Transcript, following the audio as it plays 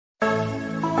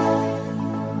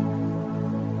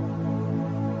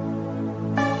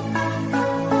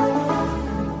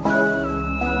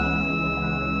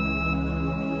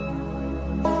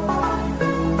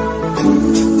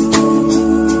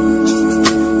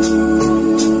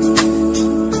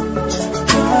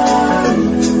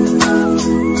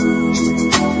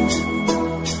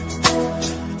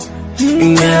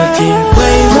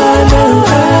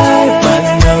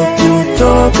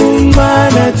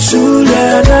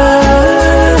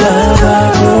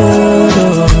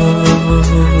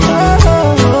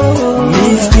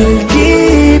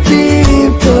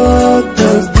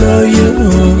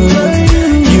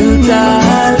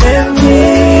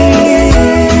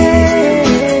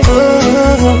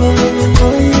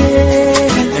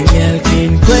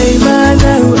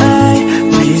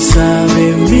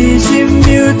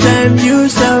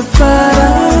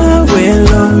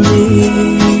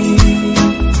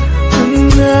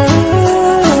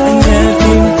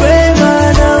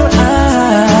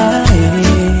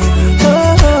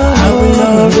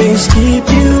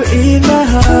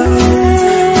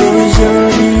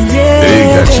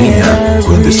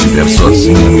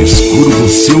escuro do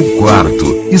seu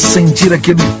quarto e sentir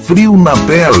aquele frio na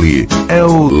pele. É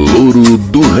o Loro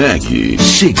do Reggae,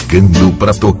 chegando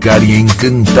pra tocar e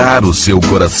encantar o seu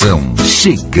coração.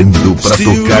 Chegando pra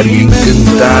tocar e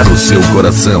encantar o seu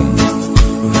coração.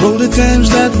 All the times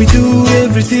that we do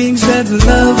everything that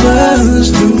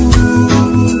lovers do.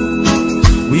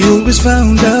 We always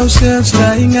found ourselves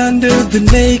lying under the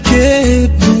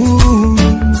naked moon,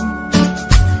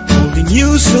 holding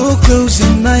you so close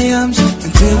in my arms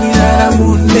and tell me that I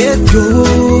won't let go.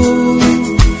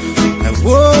 I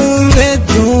won't let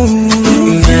go.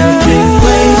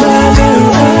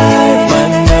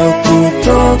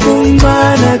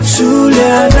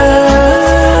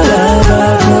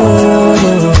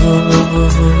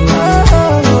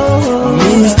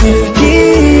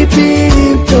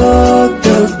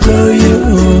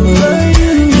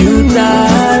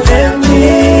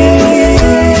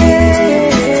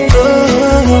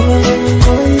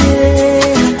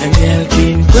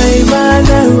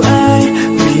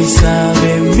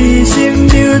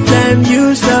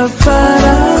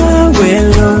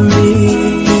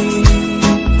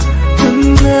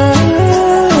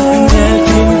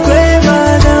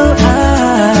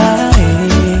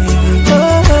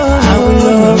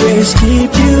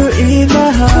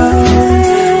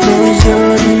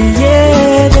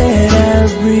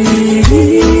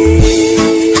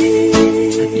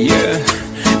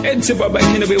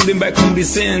 Back in the building, back on the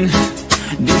scene.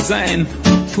 Design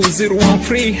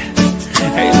 2013.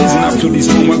 Hey, listen up to this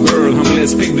for my girl. I'm gonna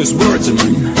speak these words,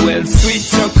 man. Well, sweet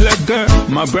chocolate girl,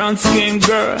 my brown skin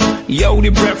girl. Yo, the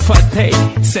breakfast hey,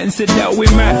 sense it that we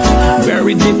met.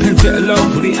 Very deep into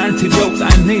love, the antidote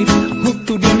I need. Hooked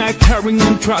to the night, carrying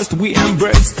and trust. We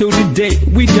embrace to the day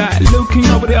we die. Looking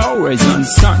over the horizon,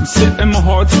 sunset, and my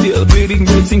heart still beating,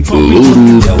 waiting for me.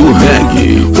 Loro do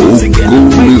Reggae, o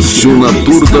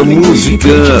colecionador da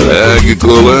música. Reggae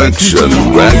Collection,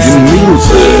 Reggae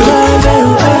Music.